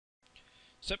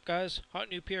Sup guys, Hot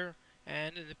Noob here,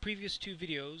 and in the previous two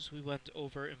videos we went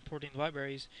over importing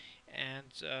libraries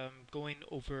and going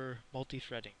over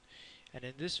multi-threading. And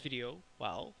in this video,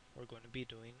 well, we're going to be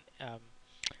doing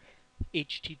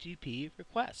HTTP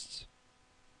requests.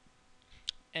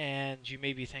 And you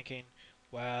may be thinking,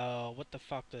 well, what the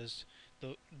fuck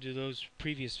do those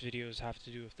previous videos have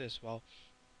to do with this? Well,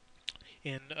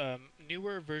 in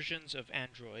newer versions of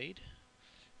Android,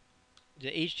 the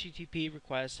HTTP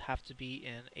requests have to be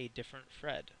in a different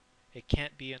thread. It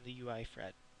can't be in the UI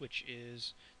thread, which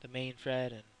is the main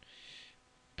thread, and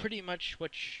pretty much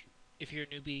if you're a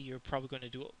newbie, you're probably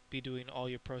going to be doing all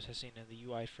your processing in the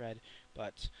UI thread,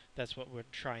 but that's what we're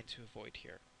trying to avoid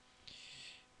here.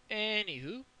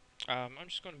 Anywho, I'm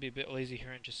just going to be a bit lazy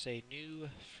here and just say new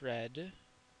thread,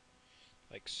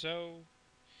 like so,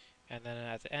 and then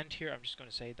at the end here, I'm just going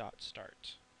to say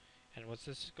 .start. And what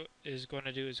this is going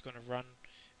to do is going to run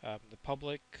the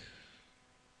public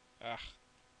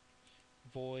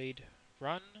void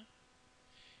run,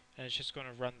 and it's just going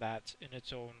to run that in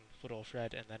its own little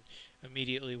thread, and then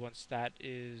immediately once that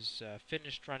is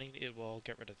finished running, it will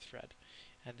get rid of the thread.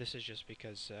 And this is just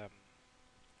because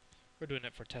we're doing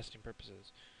it for testing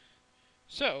purposes.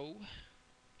 So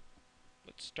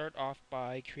let's start off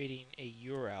by creating a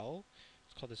URL.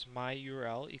 Let's call this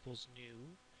myURL equals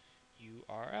new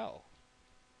URL.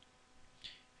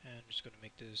 And I'm just going to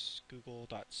make this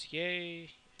google.ca,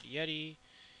 yeti.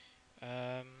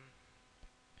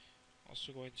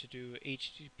 Also going to do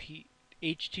HTTP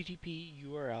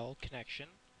URL connection.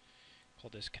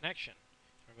 Call this connection.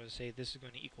 I'm going to say this is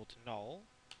going to equal to null,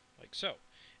 like so.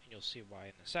 And you'll see why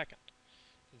in a second.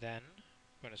 Then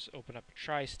I'm going to open up a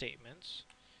try statements,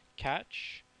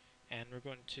 catch, and we're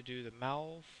going to do the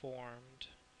malformed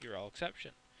URL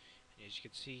exception. And as you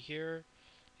can see here,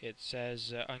 it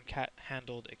says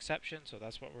unhandled exception, so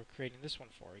that's what we're creating this one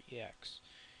for, EX.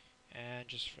 And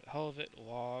just for the hell of it,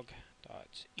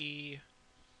 log.e,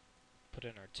 put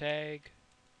in our tag,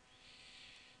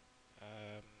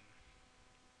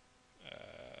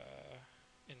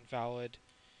 invalid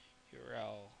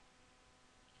URL,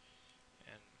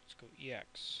 and let's go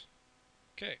EX.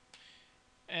 Okay,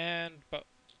 and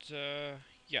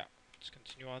yeah, let's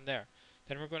continue on there.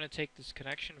 Then we're going to take this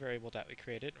connection variable that we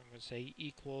created, and we're going to say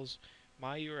equals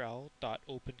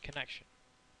myURL.openConnection.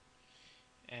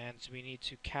 And so we need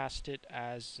to cast it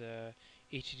as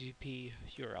HTTP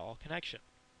URL connection,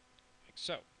 like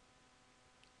so.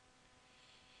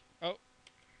 Oh,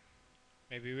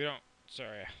 maybe we don't.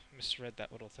 Sorry, I misread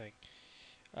that little thing.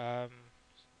 I'm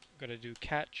going to do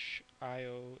catch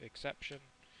IO exception.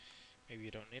 Maybe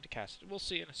you don't need to cast it. We'll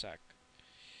see in a sec.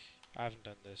 I haven't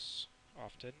done this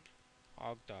often.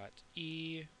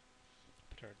 Log.e,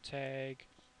 put our tag,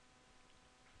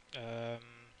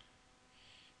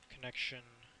 connection,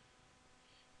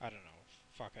 I don't know,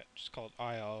 fuck it, just call it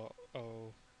ILO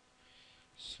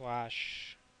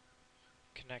slash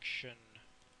connection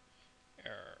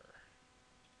error.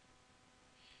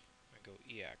 I'm going to go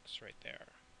EX right there.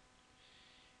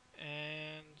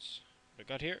 And what I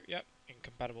got here, yep,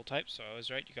 incompatible type, so I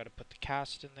was right, you got to put the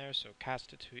cast in there, so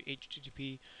cast it to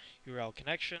HTTP URL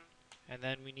connection. And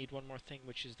then we need one more thing,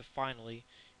 which is the finally,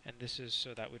 and this is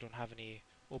so that we don't have any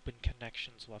open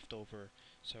connections left over.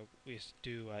 So we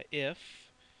do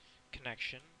if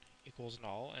connection equals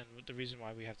null, and the reason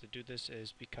why we have to do this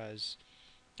is because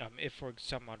if for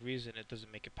some odd reason it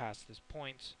doesn't make it past this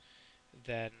point,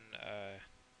 then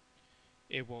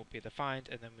it won't be defined,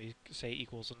 and then we say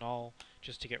equals null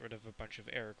just to get rid of a bunch of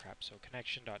error crap. So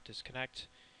connection.disconnect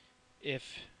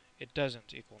if it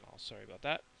doesn't equal null. Sorry about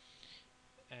that.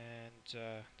 And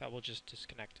that will just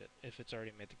disconnect it if it's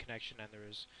already made the connection and there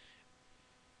is,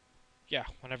 yeah,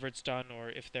 whenever it's done, or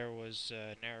if there was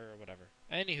an error or whatever.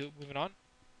 Anywho, moving on.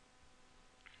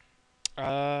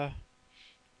 We're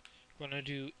going to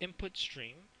do input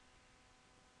stream.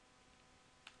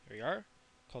 There we are.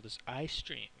 Call this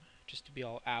iStream, just to be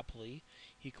all apply,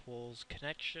 equals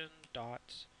connection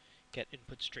dot get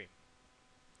input stream.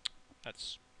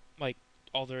 That's like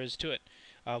all there is to it.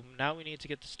 Now we need to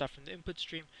get the stuff from the input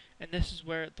stream, and this is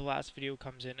where the last video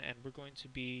comes in, and we're going to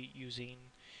be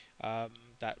using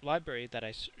that library that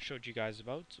I showed you guys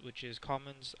about, which is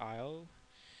commons.io.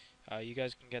 You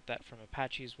guys can get that from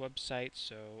Apache's website,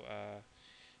 so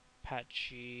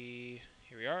Apache,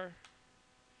 here we are.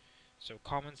 So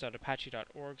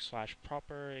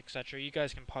commons.apache.org/proper, etc. You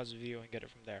guys can pause the video and get it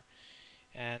from there.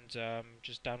 And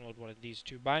just download one of these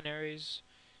two binaries.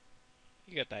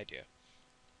 You get the idea.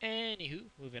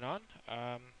 Anywho, moving on.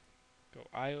 Go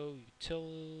IO util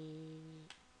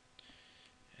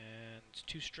and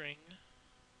toString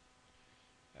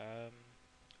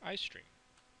iStream.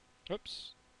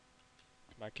 Oops.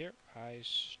 Come back here.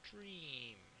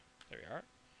 iStream. There we are.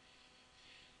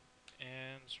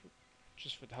 And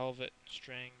just for the hell of it,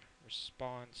 string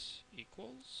response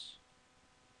equals,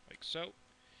 like so.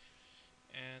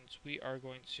 And we are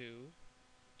going to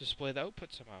display the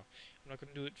output somehow. I'm not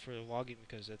going to do it for logging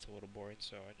because that's a little boring,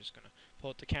 so I'm just going to pull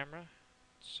out the camera.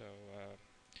 So,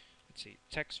 let's see,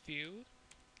 text view.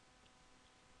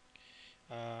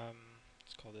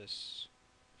 Let's call this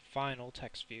final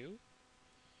text view.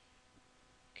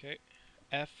 Okay,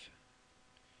 f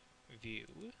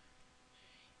view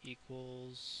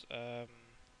equals, I'm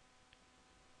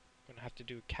going to have to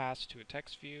do a cast to a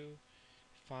text view,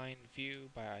 find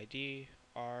view by ID,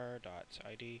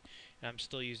 r.id, and I'm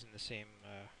still using the same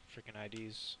freaking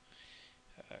IDs.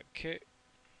 Okay,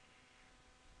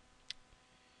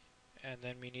 and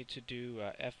then we need to do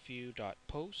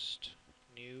fview.post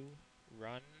new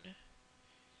run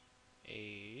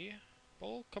a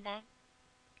bull. Come on.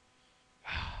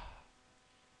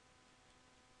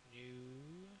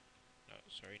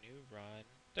 New run.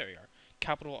 There we are.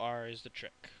 Capital R is the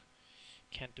trick.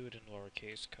 Can't do it in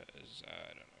lowercase because, I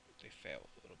don't know, they fail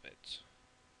a little bit.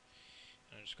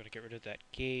 And I'm just going to get rid of that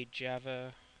gay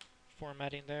Java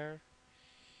formatting there.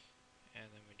 And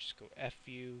then we just go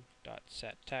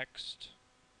fview.setText.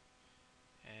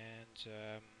 And,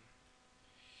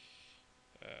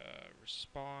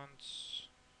 response.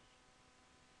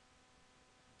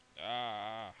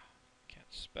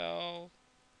 Can't spell.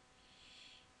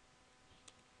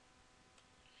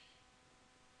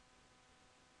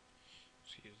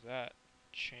 Let's use that.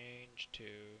 Change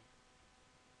to.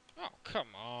 Oh,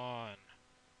 come on.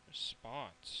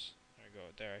 Response. There we go.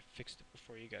 There, I fixed it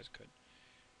before you guys could.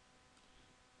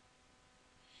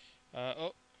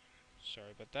 Oh,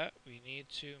 sorry about that. We need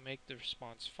to make the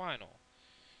response final.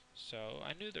 So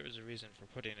I knew there was a reason for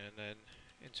putting it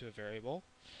into a variable.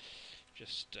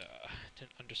 Just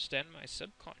didn't understand my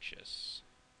subconscious.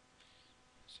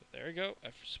 So there we go.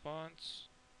 F response.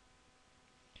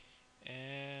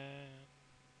 And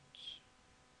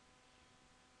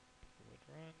would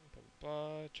run. Blah blah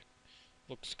blah.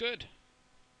 Looks good.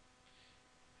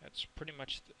 That's pretty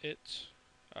much it.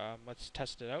 Let's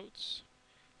test it out.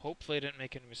 Hopefully I didn't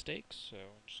make any mistakes, so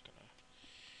I'm just gonna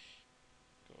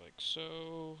go like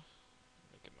so.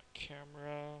 Look at my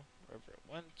camera, wherever it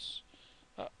went.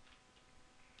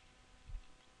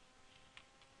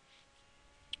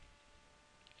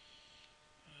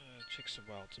 Takes a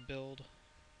while to build.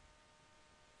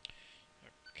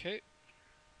 Okay.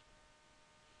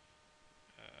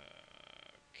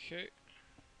 Okay.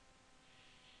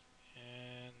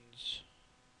 And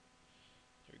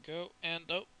there we go. And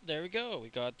oh, there we go. We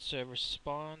got a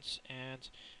response and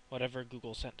whatever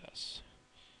Google sent us.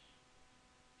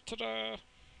 Ta-da!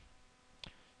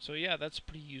 So yeah, that's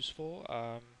pretty useful.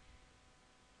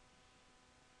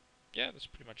 Yeah, that's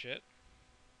pretty much it.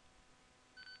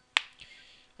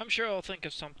 I'm sure I'll think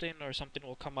of something, or something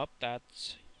will come up that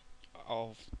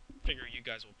I'll figure you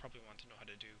guys will probably want to know how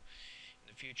to do in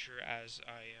the future, as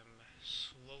I am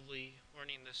slowly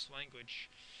learning this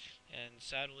language and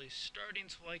sadly starting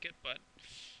to like it, but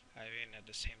I mean at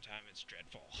the same time it's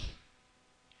dreadful.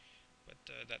 But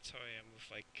that's how I am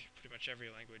with like pretty much every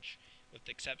language, with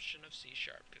the exception of C#,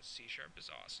 because C#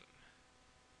 is awesome.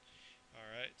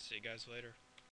 Alright, see you guys later.